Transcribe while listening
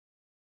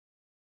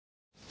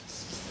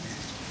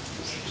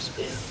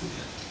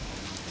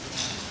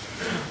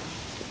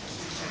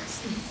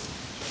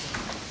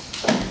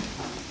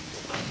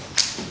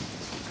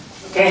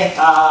Okay,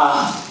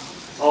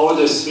 all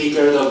the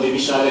speakers of the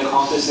mission idea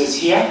contest is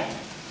here.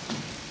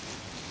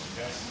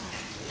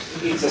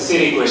 It's a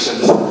silly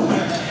question.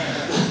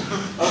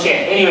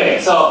 Okay, anyway,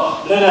 so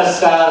let us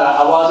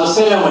start award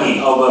ceremony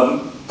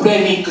of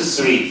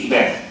Pre-MIC3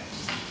 event.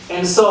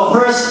 And so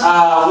first,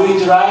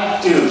 we'd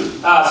like to,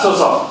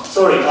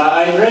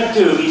 I'd like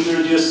to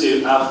introduce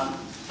you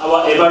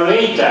our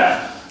evaluator,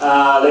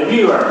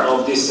 reviewer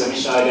of this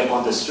mission idea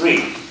contest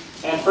 3.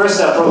 And first,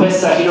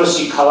 Professor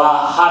Hiroshi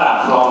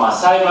Kawahara from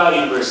Cyber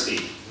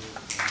University.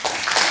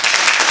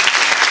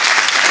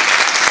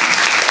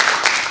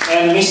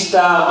 And Mr.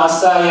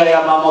 Masaya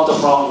Yamamoto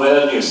from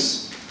Weather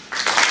News.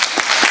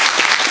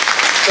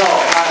 So,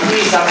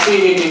 he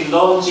succeeded in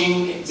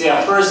launching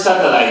their first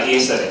satellite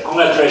yesterday.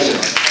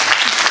 Congratulations.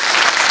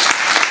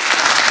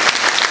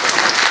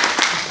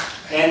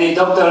 And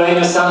Dr.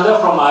 Reina Sander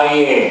from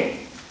IAA.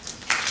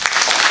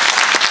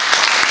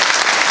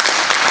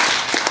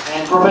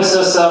 And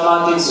Professor Sir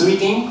Martin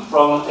Sweeting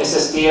from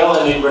SSTL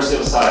and University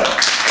of Surrey.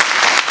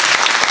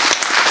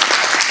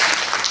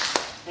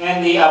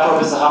 And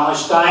Professor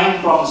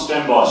Hammerstein from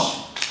Stellenbosch.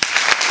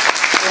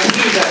 And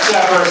he is the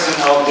chairperson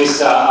of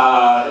this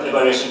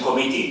evaluation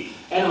committee.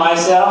 And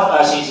myself,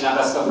 Shinichi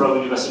Nakasuka from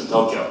University of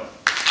Tokyo.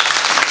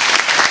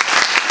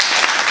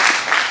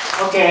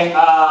 Okay,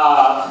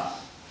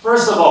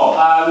 first of all,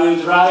 we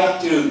would like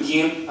to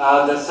give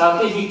the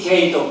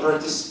certificate of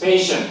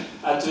participation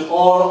to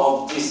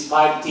all of these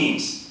 5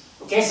 teams.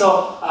 Okay,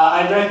 so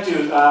I'd like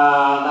to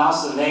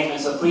announce the name,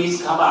 and so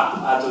please come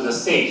up to the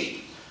stage.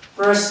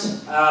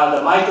 First,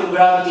 the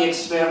microgravity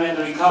experiment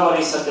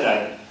recovery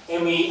satellite,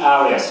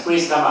 MERS.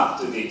 Please come up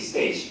to the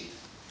stage.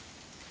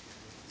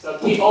 So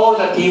all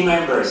the team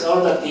members,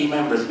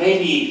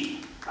 maybe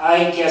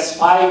I guess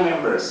 5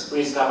 members,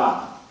 please come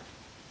up.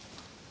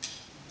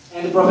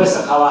 And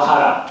Professor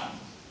Kawahara.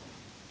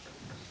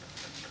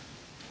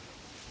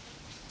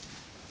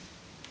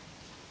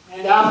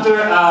 And after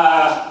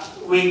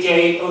we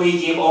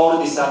give all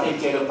the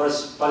certificate of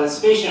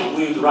participation,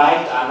 we would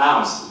like to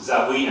announce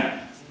the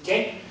winner.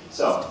 Okay?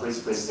 So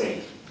please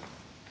stay.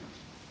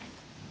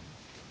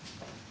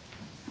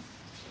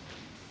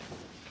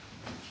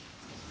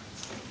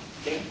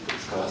 Okay,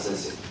 please come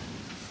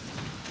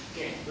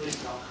Okay, please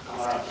come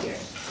around here.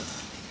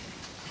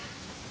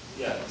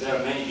 Yeah, there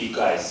are many big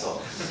guys,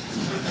 so.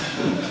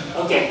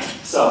 Okay,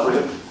 so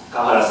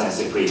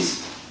Kawahara-sensei,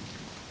 please.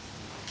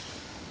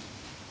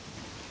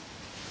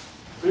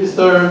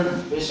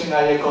 Pre-third Mission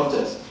Idea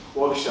Contest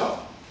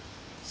Workshop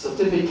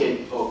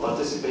Certificate of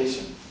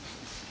Participation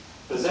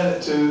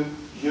presented to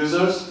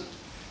users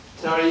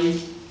Terry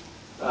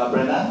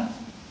Brennan,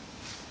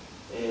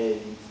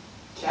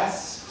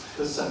 Cass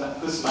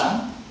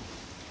Husman,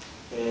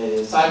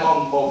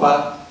 Simon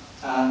Moffat,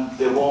 and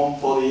Devon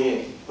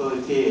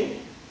Pollitier.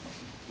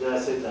 Did I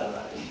say that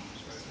right?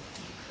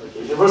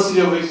 Okay.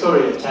 University of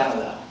Victoria,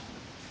 Canada.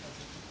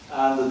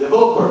 And the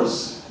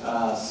developers,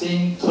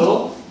 Sing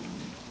To,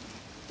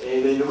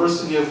 the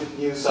University of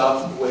New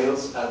South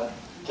Wales at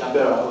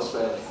Canberra,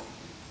 Australia.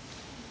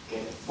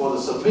 Okay. For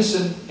the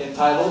submission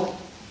entitled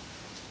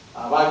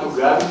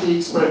Microgravity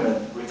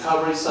Experiment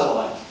Recovery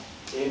Satellite,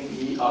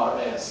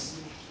 MERS,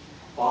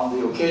 on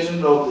the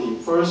occasion of the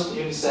first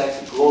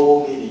UNISEC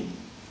Global Meeting,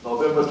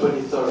 November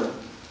 23rd,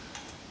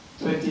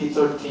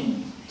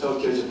 2013,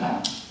 Tokyo,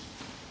 Japan.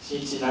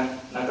 Shinichi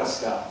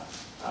Nakasuka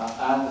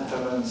and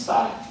Herman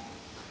Stein.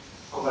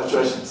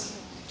 Congratulations.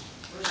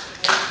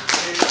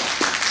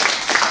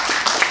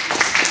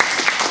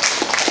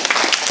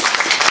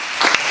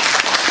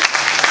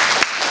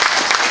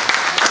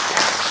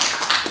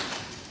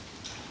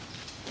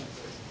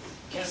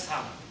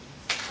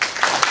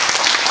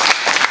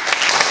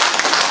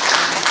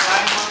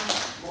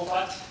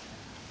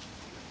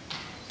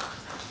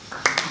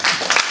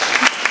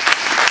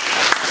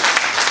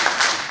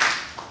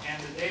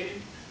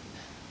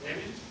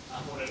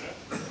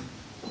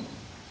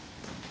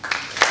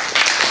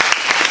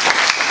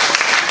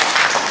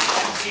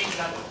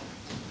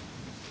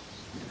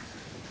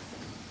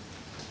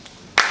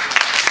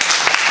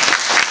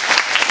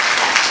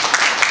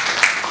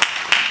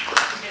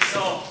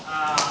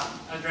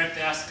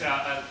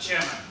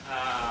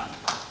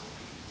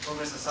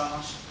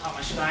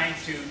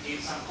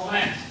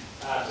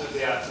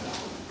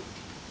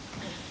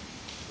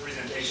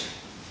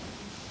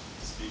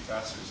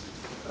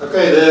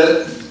 Okay,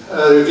 the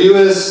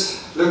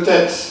reviewers looked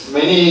at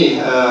many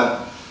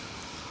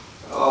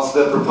of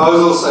the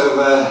proposals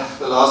over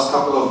the last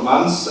couple of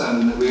months,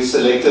 and we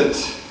selected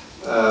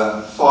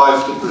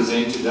 5 to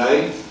present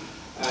today.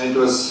 And it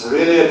was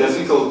really a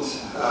difficult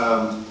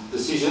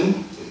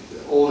decision.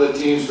 All the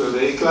teams were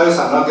very close.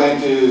 I'm not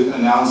going to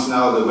announce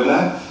now the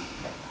winner.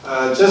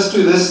 Just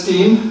to this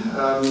team,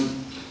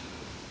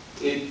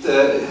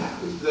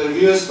 the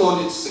reviewers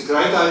thought it's a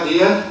great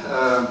idea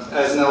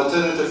as an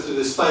alternative to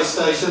the space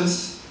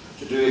stations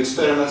to do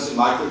experiments in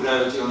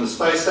microgravity on the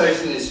space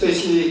station,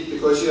 especially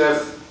because you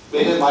have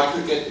better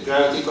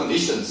microgravity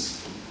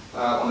conditions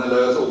on a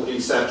low Earth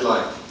orbiting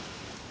satellite.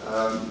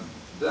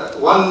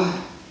 One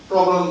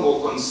problem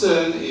or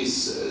concern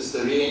is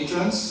the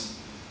re-entrance.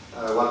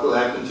 What will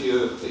happen to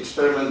your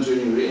experiment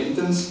during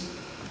re-entrance?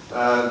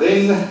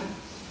 Then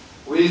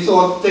we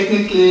thought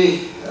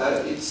technically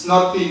it's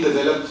not been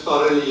developed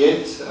thoroughly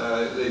yet.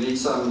 You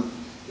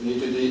need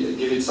to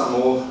give it some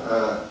more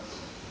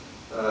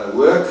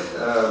work.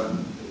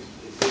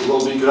 There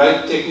will be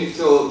great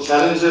technical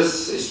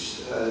challenges,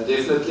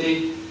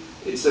 definitely.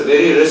 It's a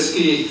very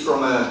risky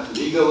from a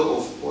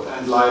legal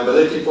and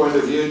liability point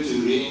of view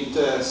to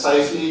re-enter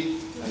safely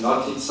and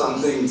not hit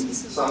something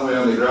somewhere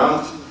on the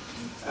ground.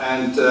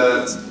 And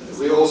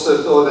we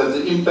also thought that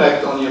the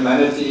impact on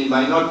humanity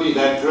may not be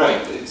that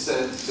great. It's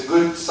a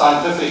good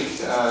scientific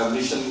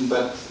mission,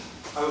 but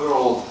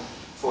overall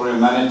for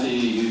humanity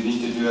you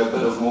need to do a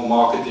bit of more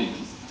marketing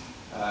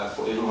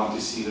for everyone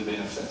to see the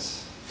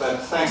benefits. But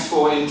thanks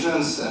for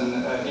entrance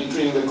and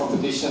entering the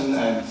competition,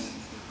 and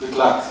good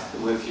luck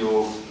with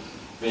your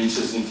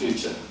ventures in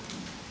future.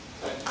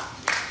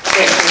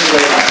 Okay, thank you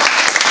very much.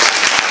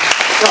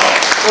 So,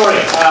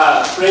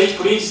 sorry,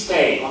 please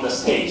stay on the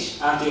stage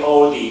until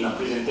all the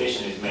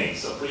presentation is made.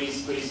 So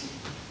please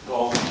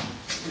go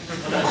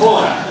to the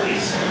corner,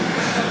 please.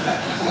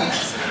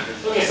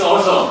 Okay, so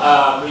also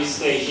please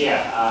stay here,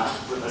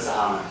 Professor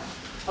Harmon.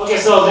 Okay,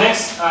 so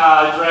next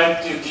I'd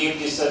like to give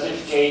the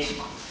certificate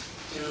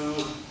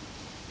to,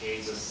 okay,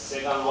 the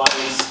second one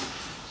is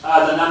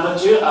the number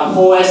 2,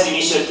 4S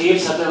initiative,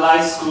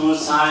 Satellite School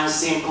Science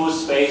Simple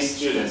Space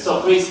Students.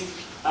 So please,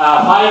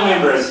 5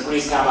 members,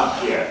 please come up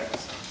here.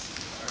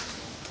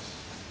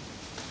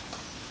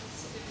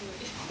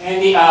 And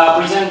the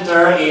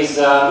presenter is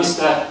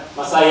Mr.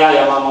 Masaya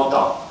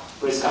Yamamoto.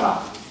 Please come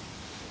up.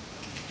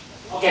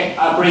 Okay,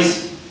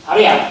 please,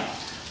 hurry up.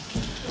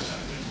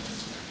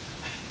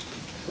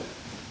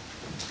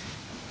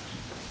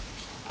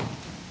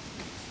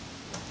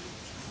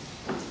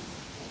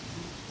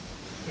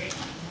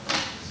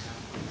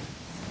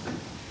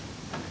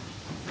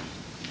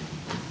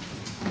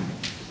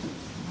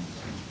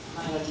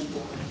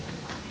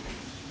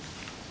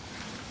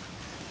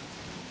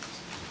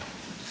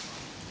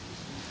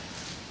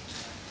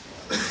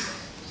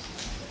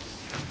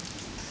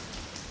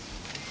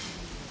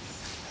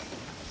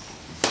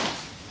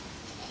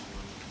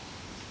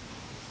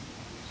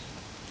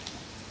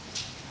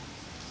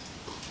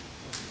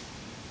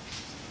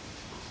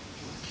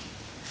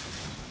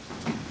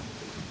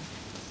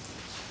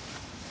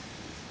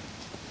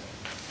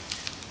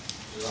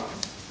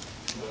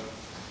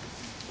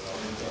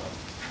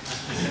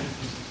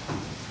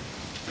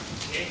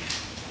 Okay,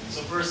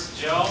 so first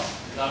Joe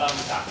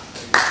Lalamuta.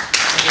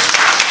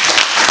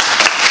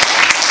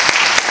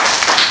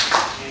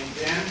 And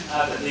then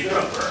the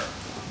developer.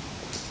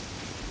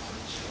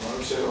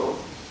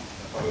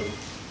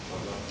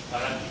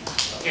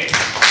 Okay.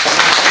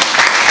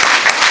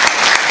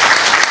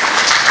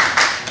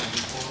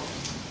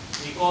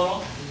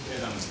 Nicolo.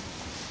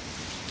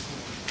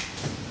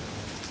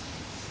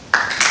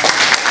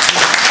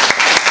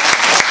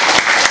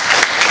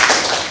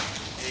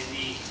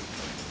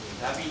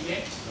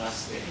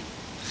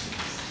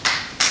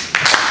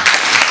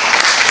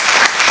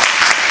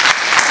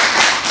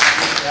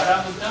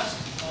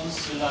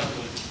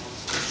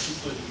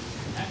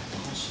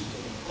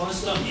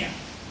 Consulia.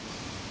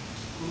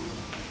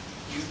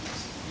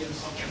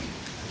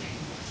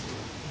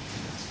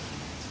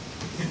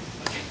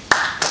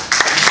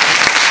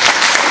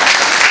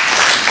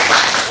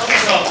 Okay,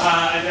 so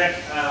I'd like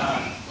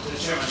the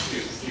chairman to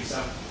give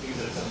some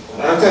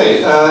comments. Okay,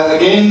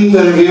 again,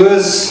 the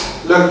reviewers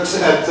looked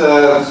at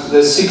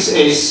the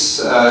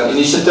 6S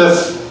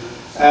initiative,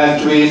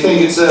 and we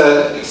think it's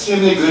an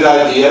extremely good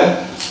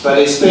idea, but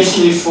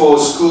especially for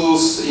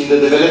schools in the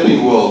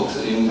developing world,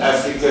 in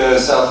Africa,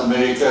 South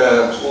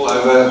America, all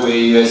over, where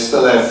you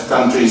still have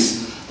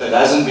countries that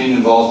hasn't been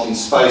involved in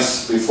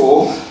space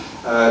before.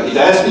 It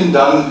has been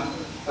done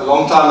a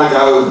long time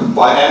ago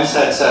by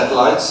AMSAT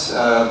satellites,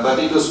 but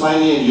it was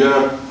mainly in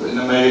Europe, in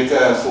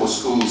America, for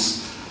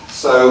schools.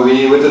 So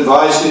we would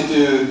advise you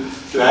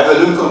to have a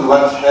look on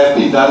what have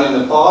been done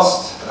in the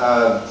past.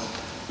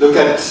 Look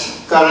at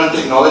current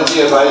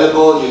technology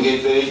available. You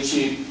get very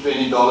cheap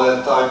 $20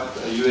 type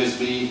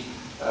USB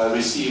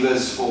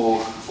receivers for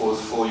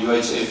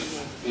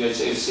UHF,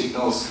 VHF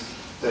signals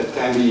that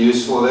can be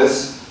used for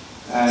this.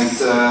 And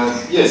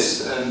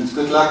yes, and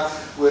good luck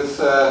with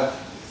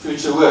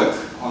future work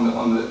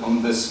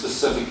on this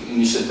specific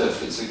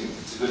initiative. It's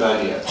a good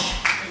idea.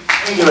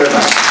 Thank you very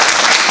much.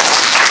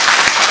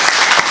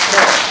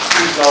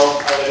 Please go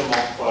a little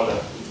more further.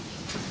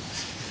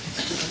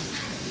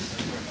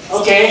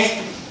 Okay.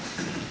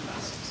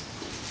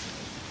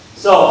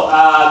 So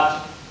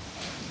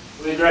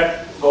we'd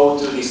go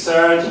to the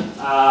third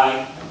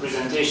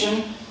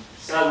presentation.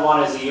 Third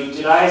one is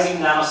utilizing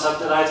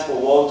nanosatellites for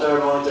water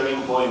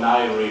monitoring for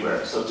Nile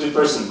River. So 2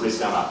 persons, please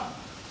come up.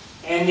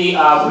 And the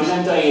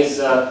presenter is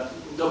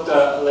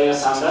Dr. Lena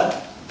Sander.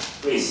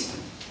 Please.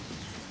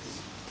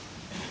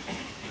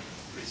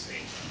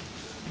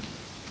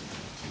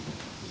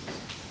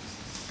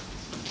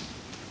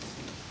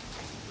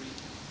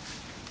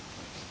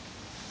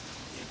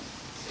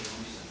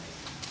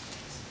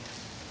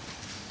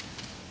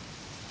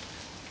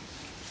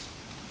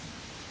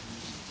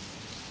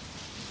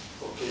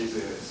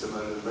 Okay, the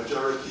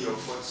majority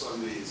of what's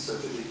on the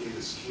certificate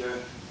is clear.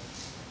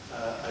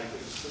 I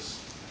give this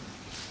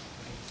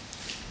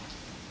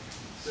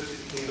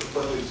certificate of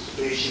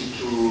participation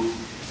to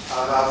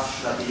Araf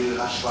Nabil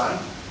Hashwan.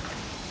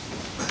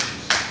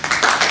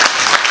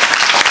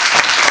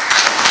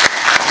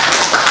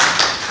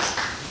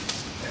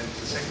 And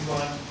the second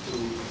one to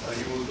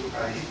Ayul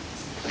Dukai.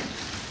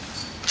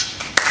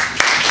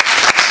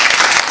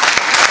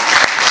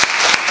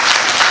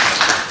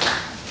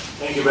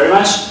 Thank you very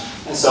much.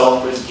 And so,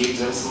 please give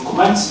them some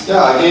comments.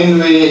 Yeah, again,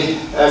 we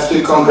have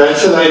to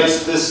congratulate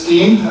this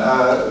team.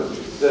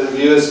 The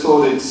reviewers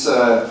thought it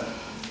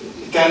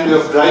can be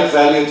of great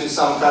value to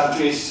some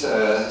countries,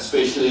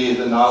 especially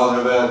the Nile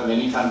River,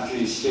 many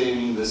countries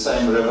sharing the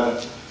same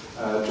river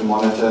to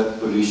monitor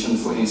pollution,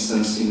 for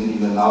instance,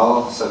 in the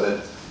Nile, so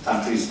that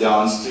countries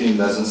downstream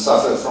doesn't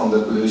suffer from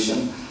the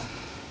pollution.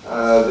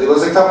 There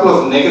was a couple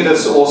of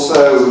negatives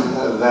also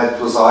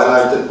that was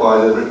highlighted by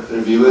the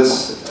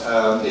reviewers,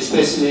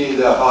 especially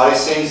the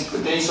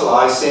potential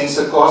high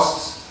sensor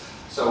costs.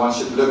 So one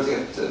should look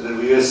at the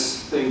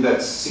reviewers think that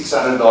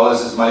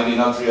 $600 is maybe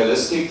not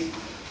realistic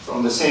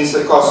from the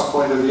sensor cost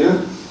point of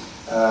view.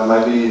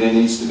 Maybe there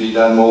needs to be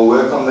done more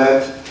work on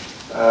that.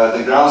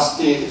 The ground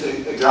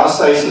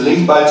station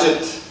link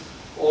budget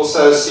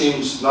also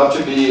seems not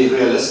to be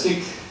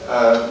realistic.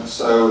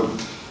 So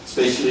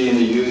especially in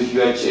the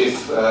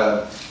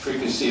UHF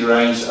frequency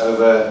range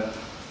over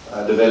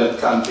developed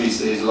countries,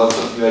 there's lots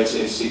of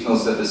UHF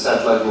signals that the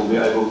satellite will be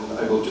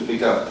able to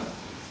pick up.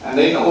 And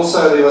then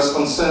also there was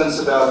concerns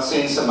about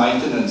sensor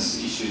maintenance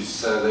issues,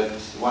 so that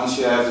once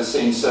you have the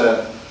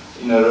sensor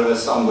in a river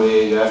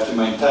somewhere, you have to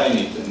maintain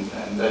it,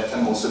 and that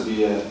can also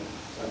be a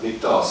big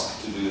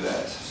task to do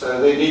that. So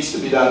there needs to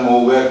be done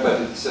more work,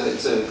 but it's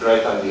a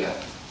great idea.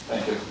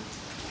 Thank you.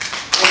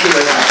 Thank you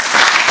very much.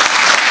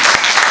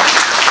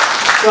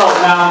 So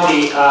now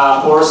the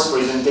fourth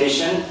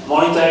presentation,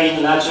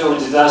 monitoring natural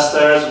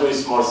disasters with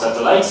small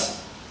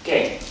satellites.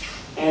 Okay,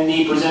 and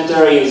the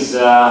presenter is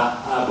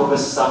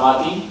Professor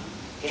Samati.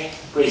 Okay,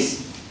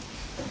 please.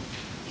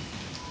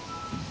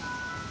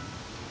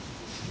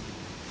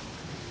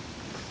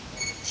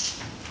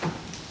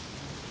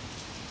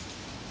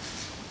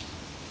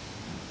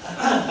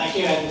 Thank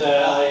you, and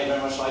I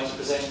very much like to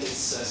present this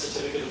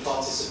certificate of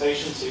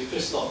participation to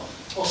Christoph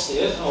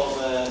Ostier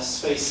of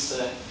Space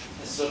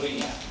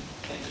Slovenia.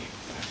 Thank you.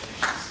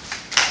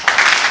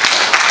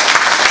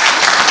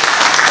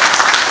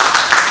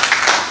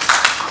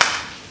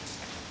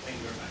 Thank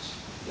you very much.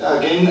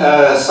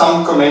 Again,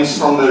 some comments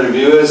from the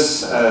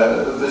reviewers.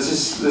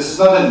 This is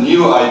not a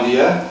new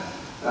idea.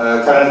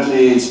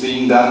 Currently, it's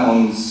being done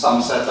on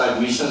some satellite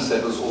missions.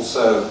 That was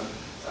also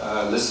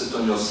listed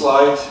on your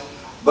slide.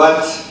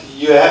 But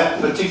you have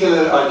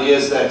particular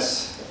ideas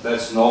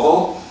that's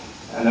novel,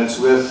 and it's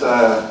worth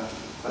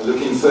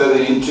looking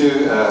further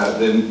into.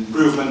 The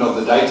improvement of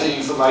the data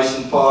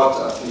information part,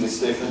 I think it's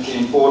definitely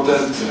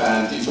important,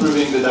 and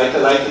improving the data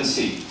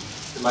latency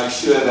to make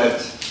sure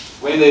that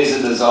when there's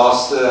a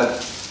disaster,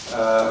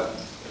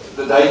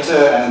 the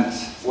data and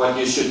what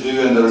you should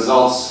do and the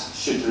results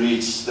should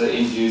reach the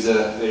end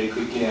user very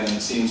quickly, and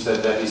it seems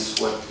that that is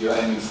what you're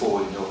aiming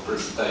for in your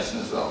presentation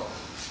as well.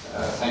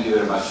 Thank you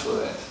very much for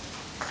that.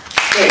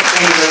 Okay,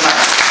 thank you very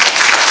much.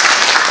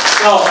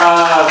 So,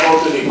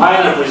 go to the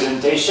final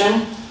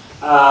presentation.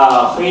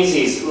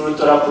 Phases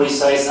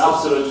ultra-precise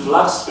absolute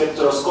flux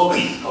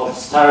spectroscopy of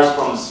stars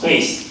from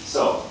space.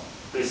 So,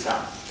 please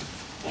come.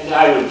 And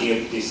I will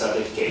give the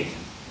certificate.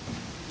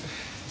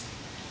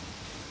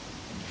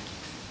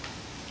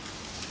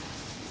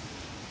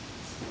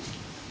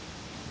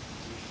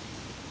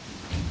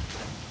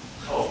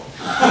 Oh,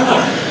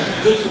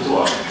 good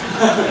footwork.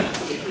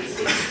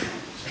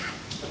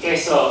 Okay,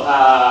 so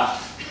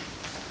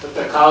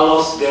Dr.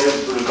 Carlos del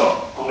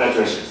Burgo,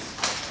 congratulations.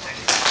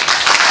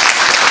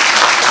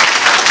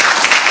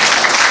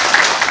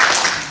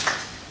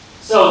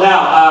 So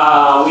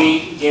now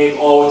we gave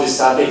all the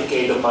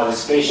certificate of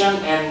participation,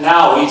 and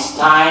now it's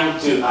time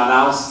to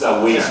announce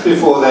the winner. Just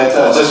before that,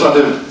 I just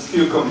wanted a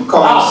few comments.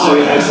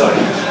 I'm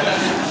sorry.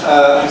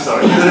 I'm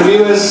sorry. The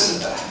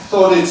reviewers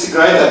thought it's a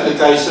great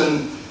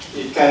application.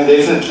 It can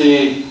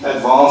definitely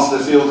advance the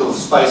field of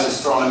space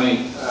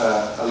astronomy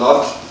a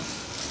lot.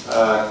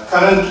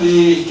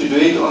 Currently, to do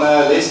it on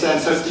a less than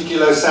 50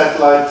 kilo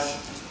satellite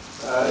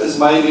is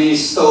maybe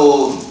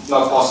still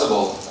not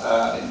possible.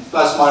 In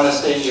plus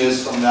minus 10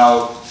 years from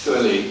now,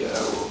 surely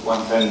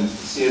one can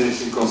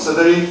seriously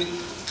consider it.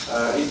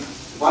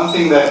 One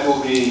thing that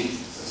will be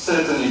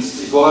certain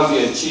is it won't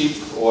be a cheap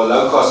or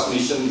low cost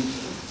mission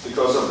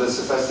because of the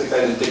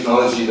sophisticated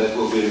technology that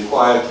will be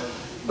required.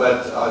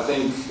 But I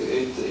think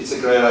it's a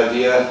great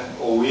idea,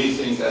 or we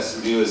think as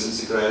reviewers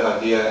it's a great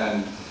idea,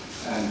 and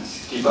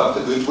keep up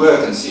the good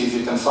work and see if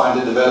you can find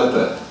a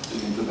developer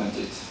to implement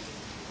it.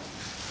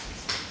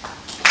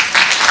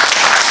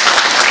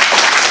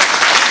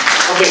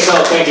 Okay,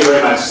 so thank you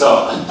very much.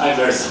 So I'm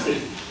very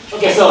sorry.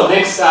 Okay, so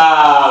next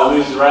we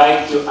would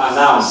like to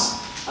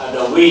announce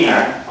the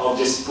winner of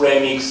this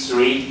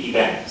Pre-MIC3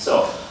 event.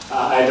 So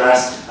I'd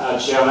ask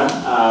Chairman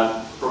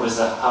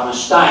Professor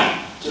Hammerstein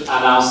to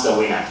announce the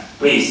winner.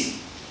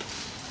 Please.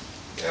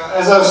 Yeah,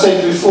 as I've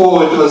said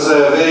before, it was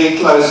a very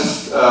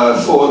close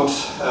fought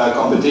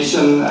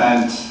competition,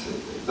 and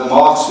the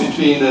marks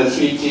between the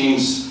three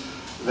teams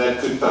that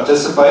could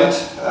participate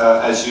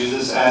as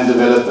users and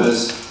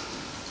developers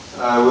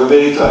were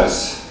very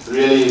close,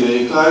 really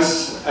very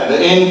close. At the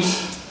end,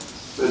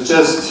 with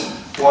just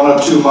 1 or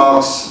 2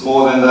 marks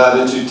more than the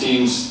other two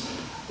teams,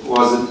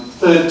 was the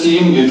third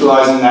team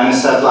utilizing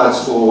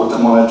nanosatellites for water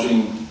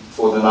monitoring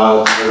for the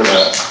Nile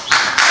River.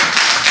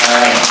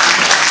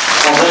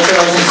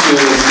 Congratulations to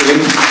the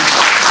team.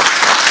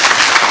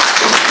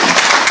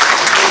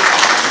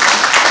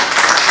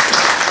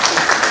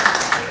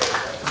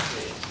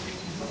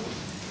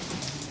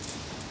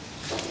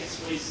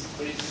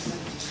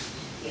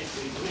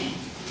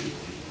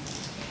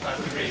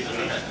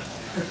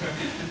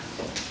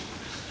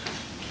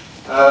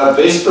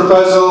 Best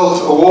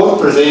Proposal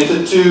Award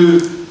presented to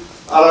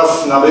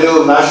Araf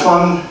Nabil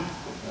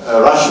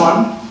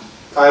Rashwan,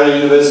 Cairo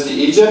University,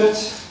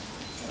 Egypt,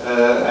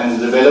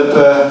 and the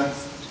developer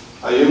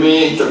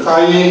Ayumi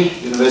Tokai,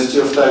 University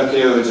of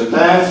Tokyo,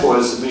 Japan, for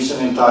a submission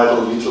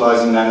entitled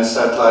Utilizing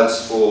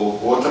Nanosatellites for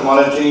Water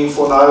Monitoring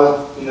for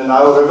in the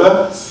Nile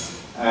River,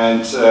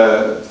 and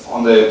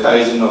on the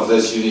occasion of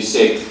this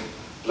UNISEC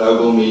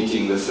global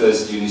meeting, the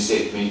first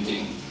UNISEC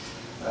meeting,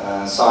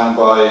 signed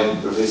by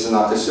Professor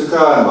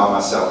Nakasuka and by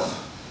myself.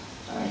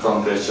 And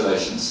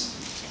congratulations.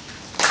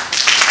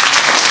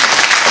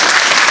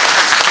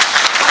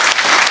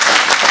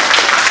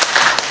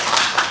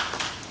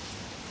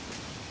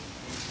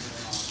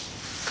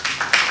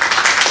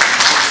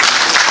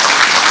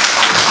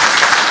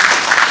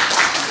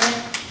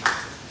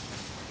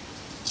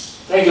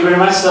 Thank you very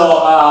much. So,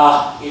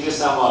 it is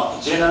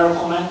some general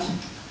comment.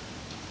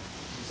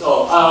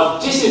 So,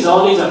 this is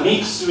only the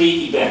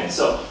MIC3 event.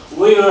 So,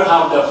 we will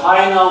have the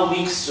final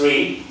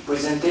MIC3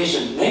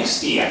 presentation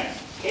next year.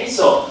 Okay,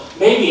 so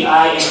maybe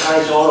I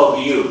encourage all of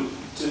you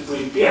to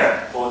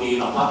prepare for the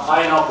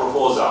final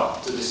proposal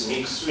to this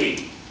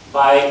MIC3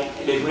 by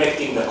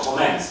reflecting the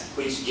comments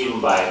which given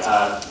by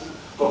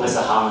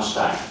Professor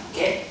Hammerstein.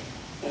 Okay,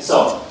 and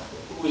so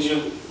would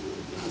you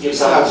give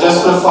some? Yeah,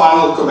 just a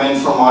final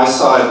comment from my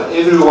side.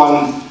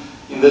 Everyone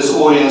in this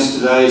audience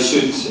today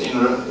should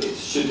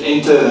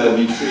enter the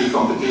MIC3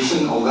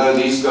 competition. Although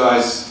these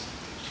guys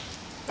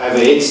have a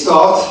head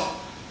start,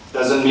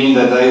 doesn't mean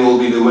that they will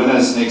be the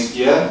winners next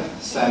year,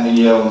 standing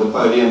here on the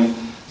podium.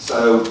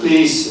 So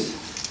please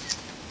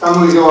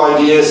come with your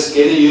ideas,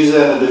 get a user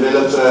and a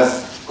developer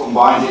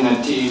combined in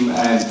a team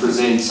and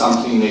present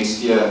something next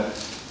year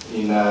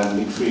in a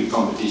MIC3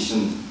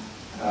 competition.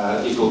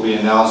 It will be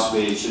announced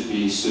where it should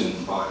be soon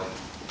by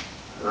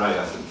Ray,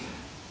 I think.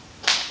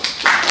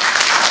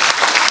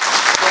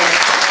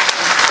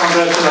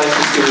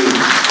 Congratulations to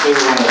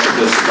everyone that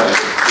participated.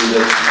 We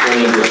did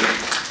very good.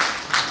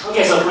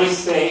 Okay, so please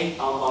stay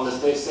on the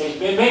stage.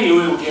 Maybe we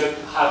will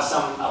have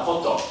some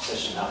photo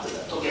session after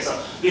that. Okay, so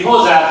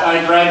before that,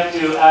 I'd like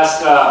to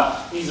ask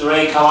Ms.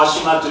 Rei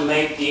Kawashima to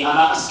make the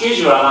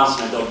schedule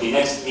announcement of the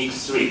next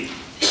MIC3.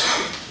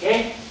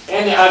 Okay,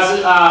 and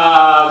as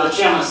the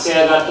chairman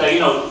said that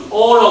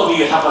all of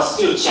you have a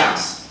still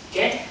chance.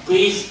 Okay,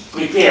 please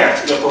prepare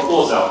your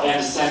proposal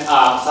and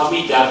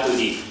submit that to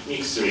the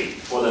MIC3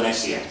 for the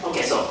next year.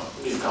 Okay, so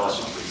Ms.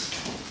 Kawashima, please.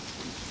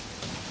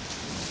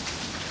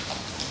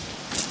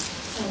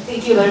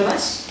 Thank you very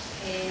much.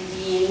 And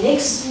the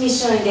next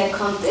Mission India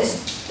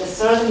contest, the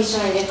third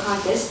Mission India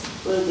contest,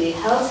 will be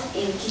held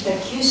in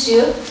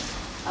Kitakyushu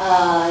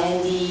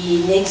in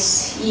the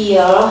next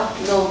year,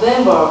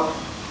 November,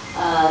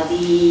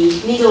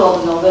 the middle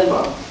of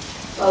November.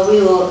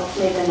 We will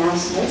make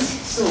announcements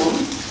soon.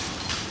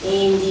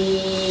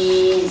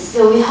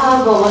 So we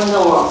have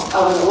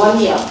 1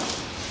 year.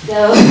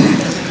 So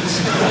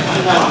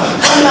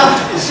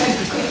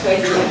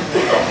quick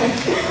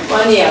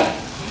 1 year.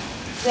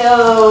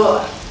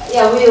 So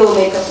yeah, we will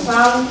make a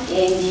plan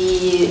and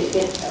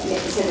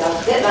set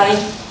a deadline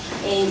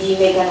and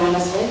make an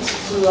announcement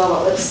to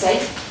our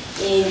website.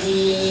 And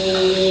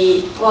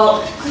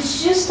well, could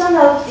you stand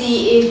up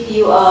if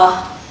you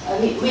are a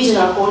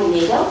regional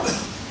coordinator?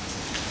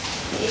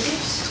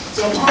 Egypt,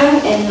 Japan,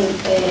 and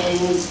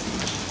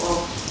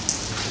well,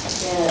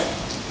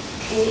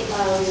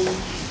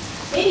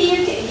 maybe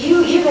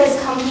you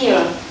guys come here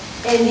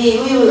and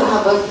we will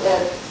have a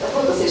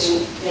photo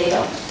session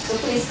later. So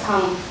please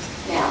come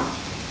now.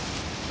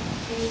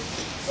 Okay.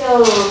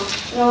 So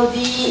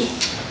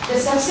the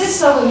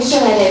success of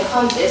Mission Idea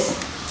contest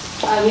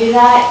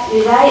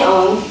rely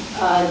on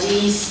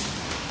these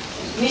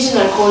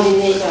regional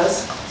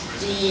coordinators,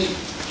 the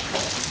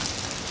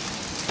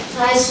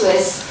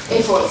priceless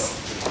efforts.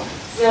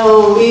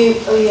 So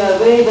we are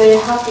very, very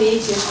happy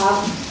to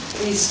have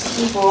these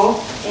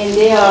people, and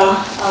they are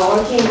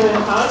working very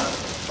hard,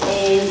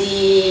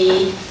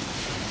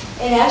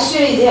 and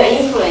actually their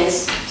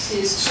influence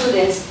to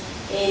students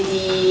and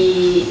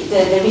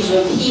the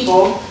regional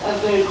people are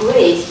very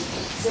great.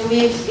 So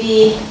we'll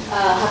be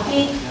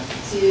happy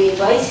to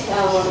invite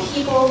more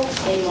people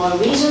and more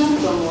region,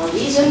 from more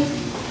region.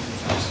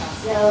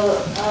 So,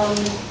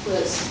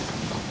 first,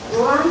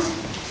 Roland.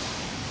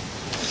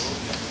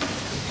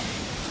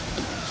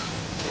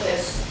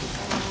 Yes.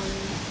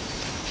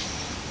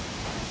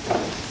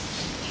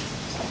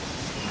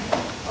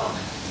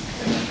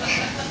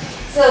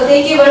 So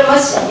thank you very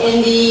much,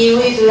 and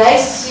we'd like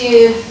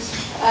to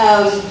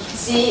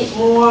see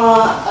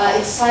more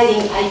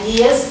exciting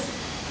ideas.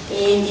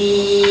 And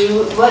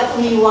what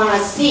we want to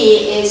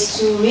see is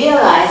to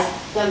realize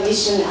the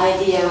mission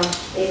idea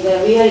in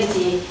the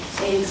reality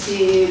and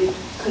to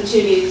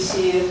contribute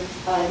to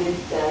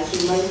the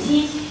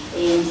humanity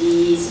and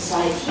the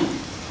society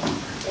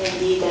and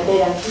the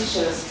better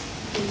futures.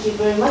 Thank you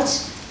very much.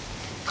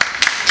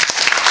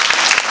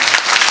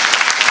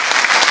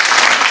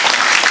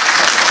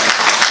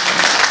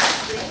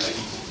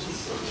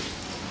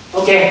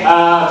 Okay,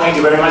 thank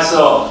you very much.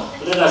 So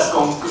let us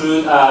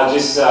conclude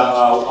this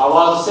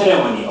award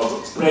ceremony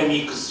of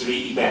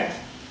Pre-MIC3 event.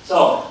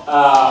 So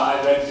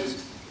I'd like to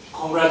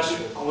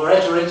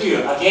congratulate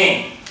you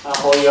again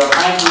for your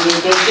kind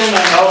presentation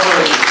and also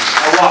the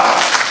award.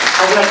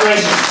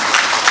 Congratulations.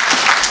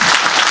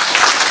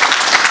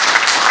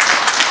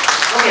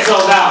 Okay,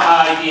 so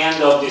now at the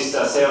end of this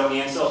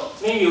ceremony, and so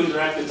maybe we'd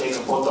like to take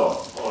a photo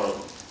or.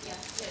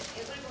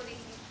 Everybody.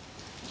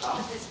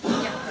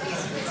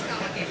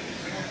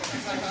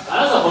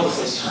 Another photo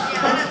session.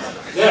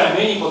 There are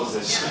many photo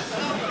sessions.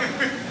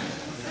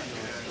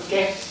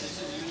 Okay?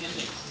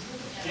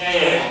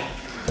 Yeah.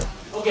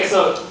 Okay,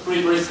 so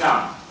please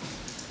come.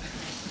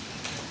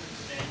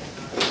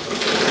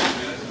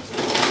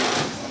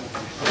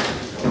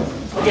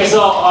 Okay, so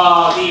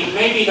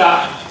maybe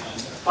the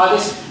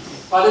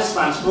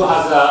participants who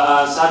has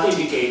a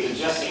certificate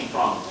just in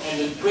front,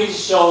 and please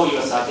show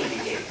your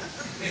certificate.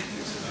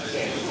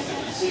 Okay.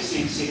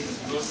 Sit.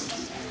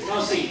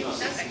 No seat.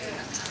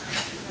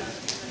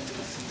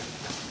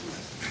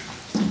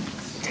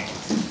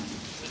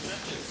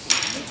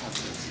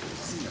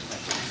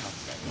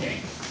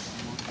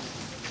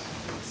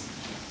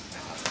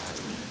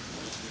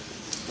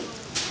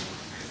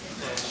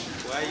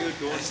 Why you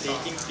don't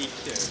taking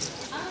pictures?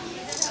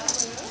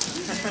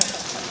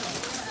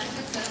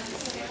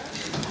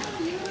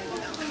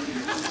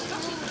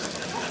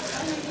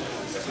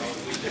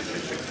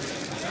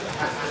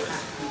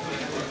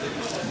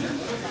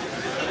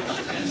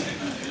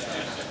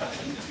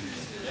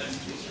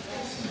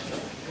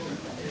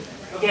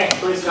 Okay,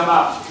 please come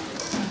up.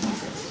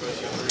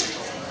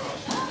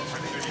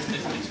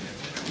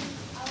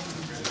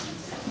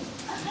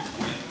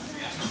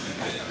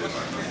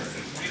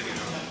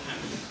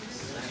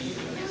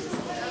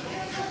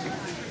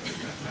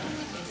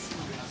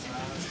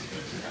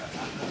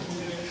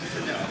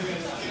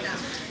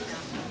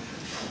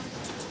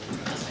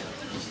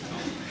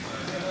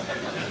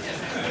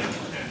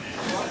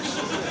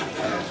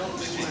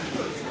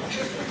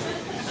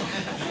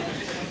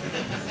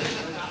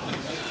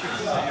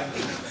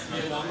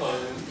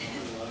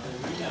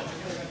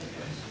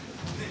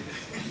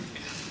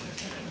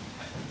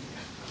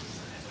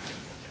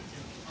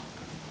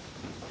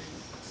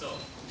 So,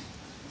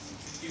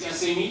 you can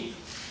see me?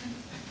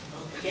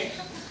 Okay?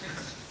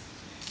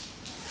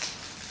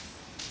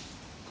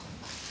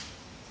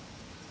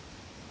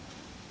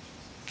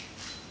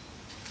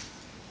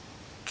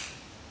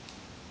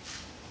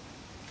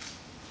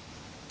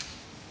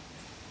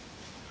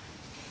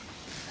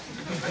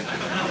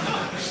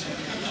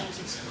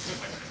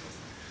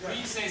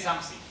 Please say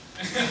something.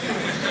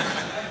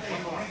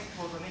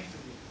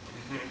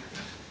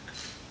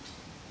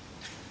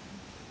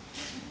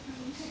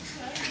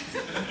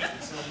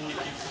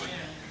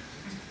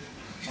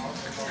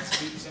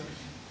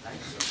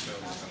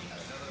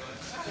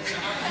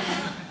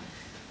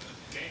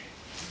 Okay.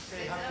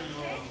 Say happy.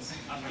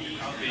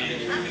 Happy.